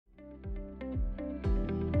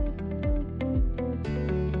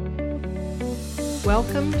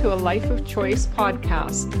Welcome to a Life of Choice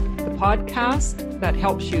podcast, the podcast that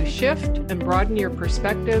helps you shift and broaden your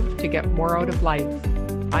perspective to get more out of life.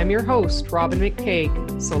 I'm your host, Robin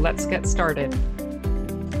McCaig, so let's get started.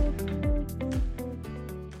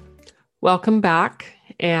 Welcome back,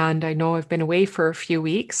 and I know I've been away for a few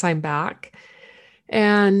weeks. I'm back,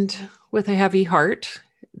 and with a heavy heart,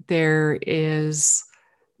 there is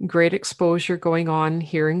great exposure going on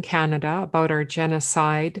here in Canada about our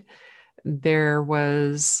genocide. There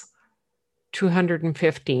was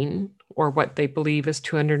 215, or what they believe is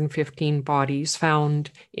 215 bodies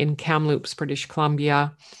found in Kamloops, British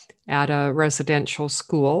Columbia at a residential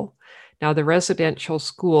school. Now, the residential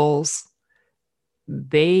schools,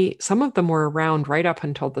 some of them were around right up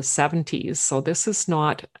until the 70s. So this is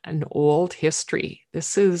not an old history.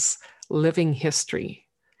 This is living history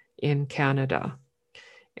in Canada.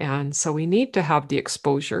 And so we need to have the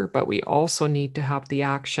exposure, but we also need to have the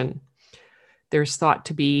action. There's thought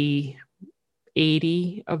to be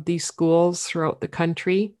 80 of these schools throughout the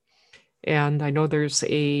country. And I know there's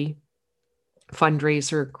a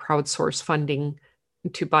fundraiser, crowdsource funding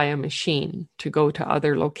to buy a machine to go to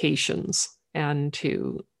other locations and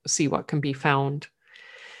to see what can be found.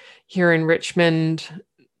 Here in Richmond,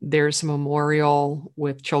 there's a memorial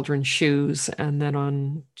with children's shoes. And then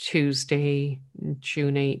on Tuesday,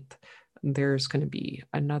 June 8th, there's going to be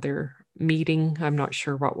another meeting. I'm not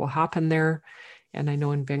sure what will happen there. And I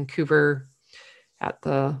know in Vancouver at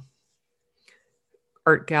the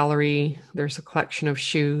art gallery, there's a collection of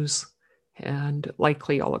shoes, and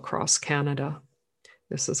likely all across Canada,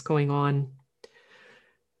 this is going on.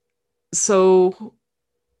 So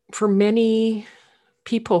for many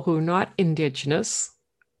people who are not Indigenous,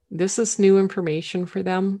 this is new information for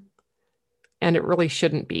them, and it really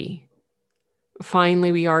shouldn't be.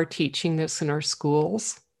 Finally, we are teaching this in our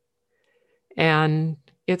schools, and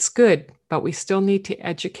it's good, but we still need to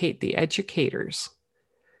educate the educators.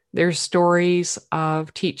 There's stories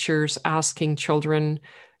of teachers asking children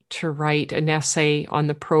to write an essay on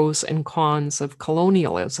the pros and cons of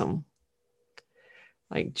colonialism.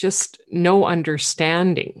 Like, just no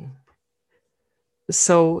understanding.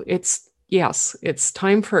 So it's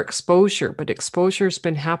time for exposure, but exposure's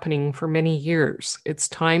been happening for many years. It's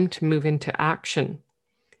time to move into action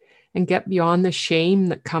and get beyond the shame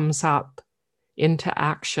that comes up into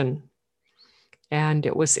action. And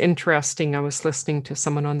it was interesting. I was listening to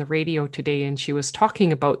someone on the radio today, and she was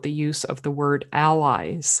talking about the use of the word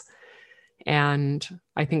allies. And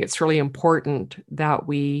I think it's really important that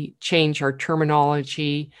we change our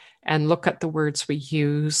terminology and look at the words we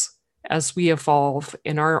use as we evolve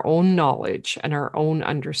in our own knowledge and our own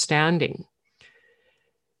understanding.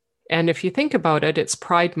 And if you think about it, it's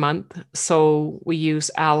Pride Month, so we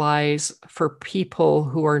use allies for people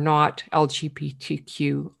who are not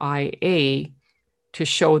LGBTQIA to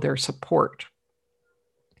show their support.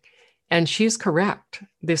 And she's correct.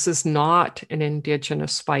 This is not an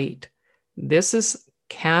Indigenous fight. This is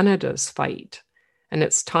Canada's fight. And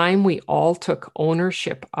it's time we all took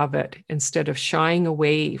ownership of it instead of shying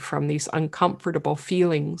away from these uncomfortable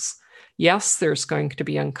feelings. Yes, there's going to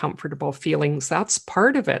be uncomfortable feelings. That's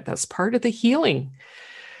part of it. That's part of the healing.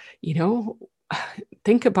 You know,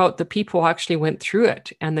 think about the people who actually went through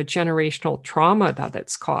it and the generational trauma that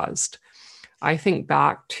it's caused. I think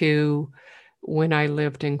back to when I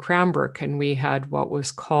lived in Cranbrook, and we had what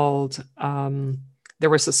was called, there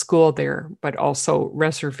was a school there, but also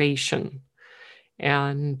reservation.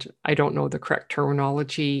 And I don't know the correct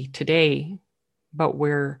terminology today, but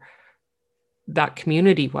where that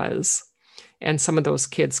community was. And some of those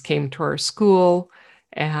kids came to our school,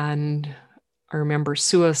 and I remember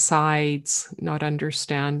suicides, not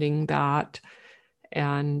understanding that,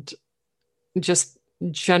 and just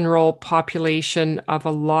general population of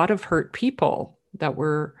a lot of hurt people that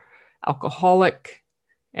were alcoholic,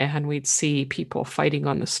 and we'd see people fighting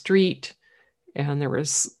on the street, and there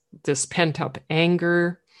was this pent-up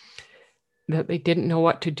anger that they didn't know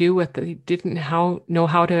what to do with. They didn't know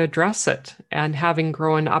how to address it. And having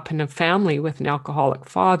grown up in a family with an alcoholic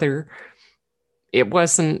father, it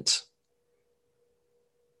wasn't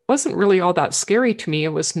really all that scary to me. It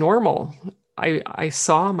was normal. I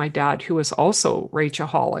saw my dad, who was also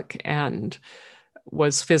rageaholic and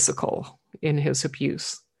was physical in his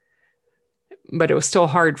abuse. But it was still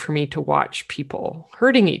hard for me to watch people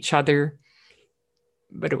hurting each other.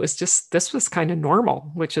 But it was just, this was kind of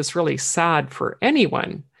normal, which is really sad for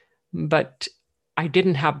anyone. But I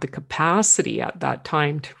didn't have the capacity at that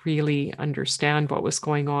time to really understand what was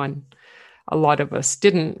going on. A lot of us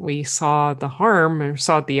didn't. We saw the harm or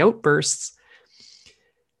saw the outbursts.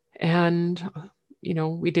 And,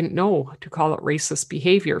 we didn't know to call it racist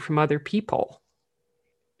behavior from other people.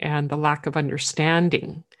 and the lack of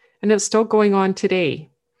understanding. And it's still going on today.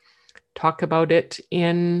 Talk about it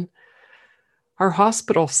in our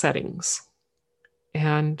hospital settings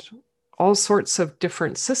and all sorts of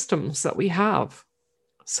different systems that we have.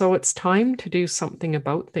 So it's time to do something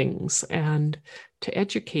about things and to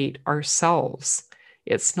educate ourselves.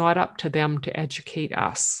 It's not up to them to educate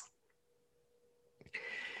us.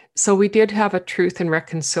 So we did have a Truth and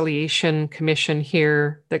Reconciliation Commission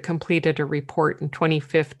here that completed a report in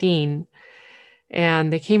 2015,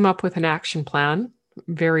 and they came up with an action plan.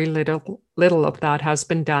 Very little of that has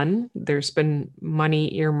been done. There's been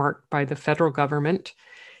money earmarked by the federal government,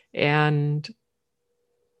 and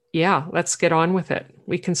yeah, let's get on with it.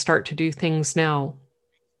 We can start to do things now.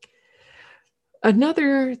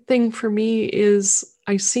 Another thing for me is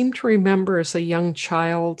I seem to remember as a young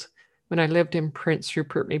child when I lived in Prince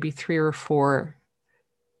Rupert, maybe 3 or 4,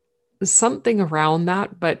 something around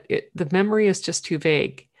that, but the memory is just too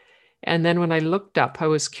vague. And then when I looked up, I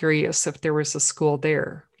was curious if there was a school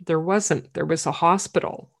there. There wasn't. There was a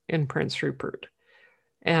hospital in Prince Rupert.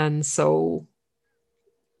 And so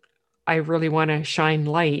I really want to shine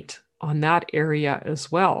light on that area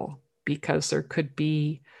as well, because there could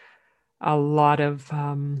be a lot of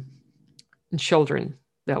children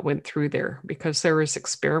that went through there, because there was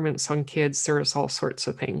experiments on kids, there was all sorts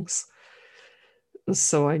of things.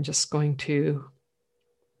 So I'm just going to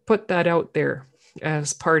put that out there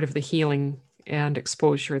as part of the healing and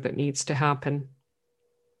exposure that needs to happen.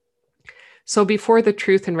 So before the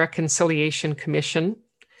Truth and Reconciliation Commission,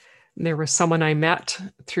 there was someone I met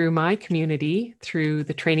through my community, through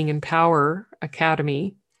the Training and Power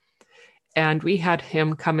Academy, and we had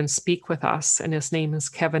him come and speak with us, and his name is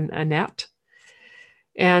Kevin Annette.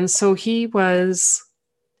 And so he was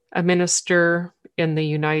a minister in the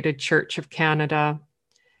United Church of Canada,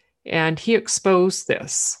 and he exposed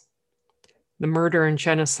this, the murder and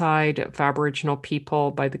genocide of Aboriginal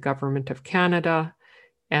people by the Government of Canada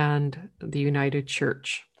and the United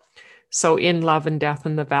Church. So in Love and Death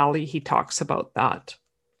in the Valley, he talks about that.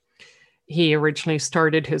 He originally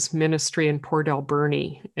started his ministry in Port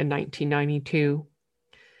Alberni in 1992.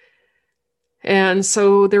 And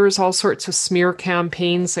so there was all sorts of smear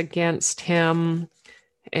campaigns against him.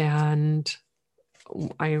 And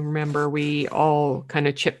I remember we all kind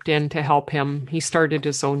of chipped in to help him. He started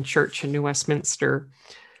his own church in New Westminster.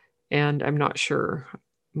 And I'm not sure,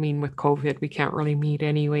 I mean, with COVID, we can't really meet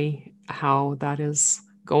anyway, how that is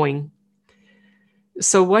going.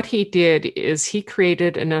 So what he did is he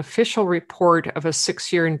created an official report of a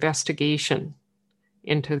 6-year investigation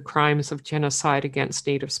into the crimes of genocide against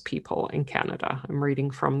Native people in Canada. I'm reading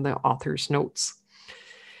from the author's notes.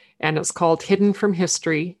 And it's called Hidden from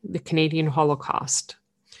History, the Canadian Holocaust.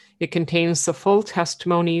 It contains the full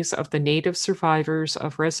testimonies of the Native survivors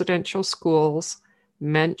of residential schools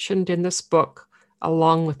mentioned in this book,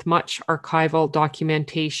 along with much archival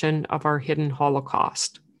documentation of our hidden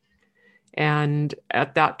Holocaust. And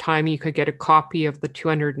at that time, you could get a copy of the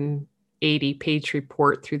 280-page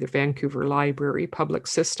report through the Vancouver Library Public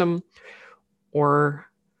System, or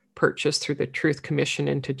purchase through the Truth Commission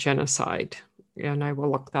into Genocide. And I will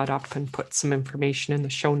look that up and put some information in the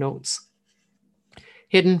show notes.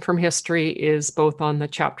 Hidden from History is both on the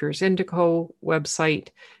Chapters Indigo website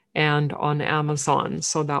and on Amazon,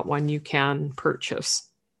 so that one you can purchase.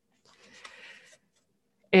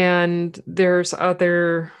 And there's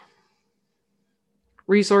other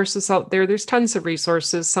resources out there. There's tons of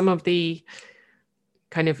resources. Some of the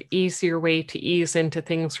kind of easier way to ease into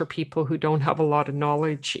things for people who don't have a lot of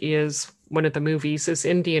knowledge is one of the movies is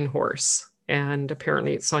Indian Horse. And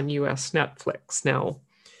apparently it's on US Netflix now.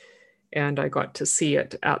 And I got to see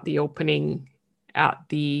it at the opening at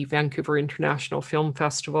the Vancouver International Film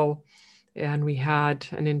Festival. And we had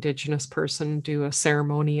an Indigenous person do a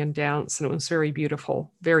ceremony and dance, and it was very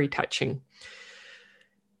beautiful, very touching.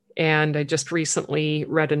 And I just recently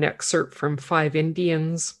read an excerpt from 5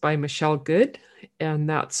 Indians by Michelle Good, and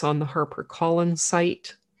that's on the HarperCollins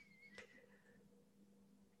site.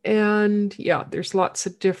 And yeah, there's lots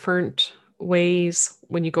of different ways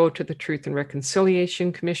when you go to the Truth and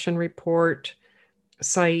Reconciliation Commission report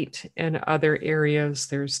site and other areas,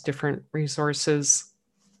 there's different resources.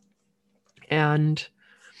 And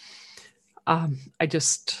I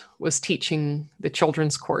just was teaching the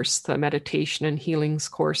children's course, the meditation and healings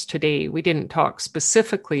course today. We didn't talk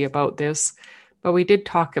specifically about this, but we did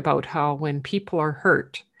talk about how when people are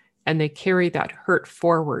hurt and they carry that hurt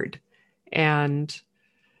forward, and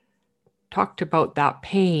talked about that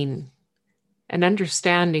pain and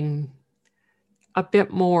understanding a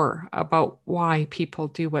bit more about why people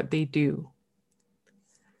do what they do.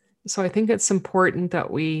 So I think it's important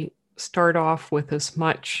that we start off with as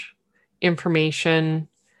much information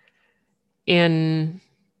in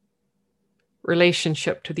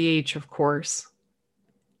relationship to the age, of course.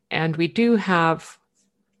 And we do have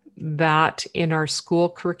that in our school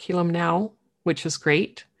curriculum now, which is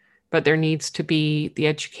great, but there needs to be the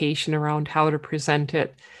education around how to present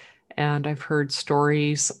it. And I've heard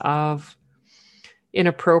stories of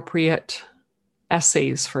inappropriate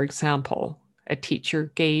essays, for example. A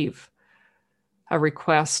teacher gave a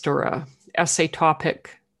request or a essay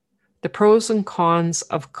topic, the pros and cons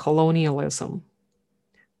of colonialism.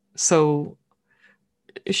 So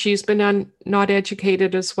she's been not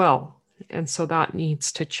educated as well. And so that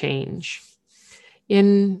needs to change.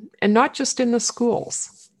 And not just in the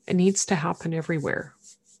schools. It needs to happen everywhere.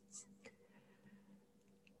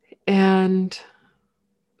 And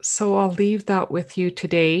so I'll leave that with you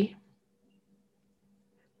today.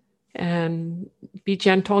 And be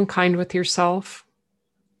gentle and kind with yourself.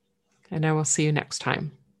 And I will see you next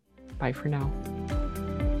time. Bye for now.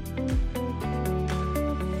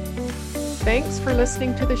 Thanks for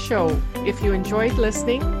listening to the show. If you enjoyed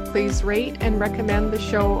listening, please rate and recommend the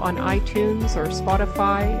show on iTunes or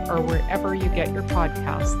Spotify or wherever you get your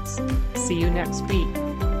podcasts. See you next week.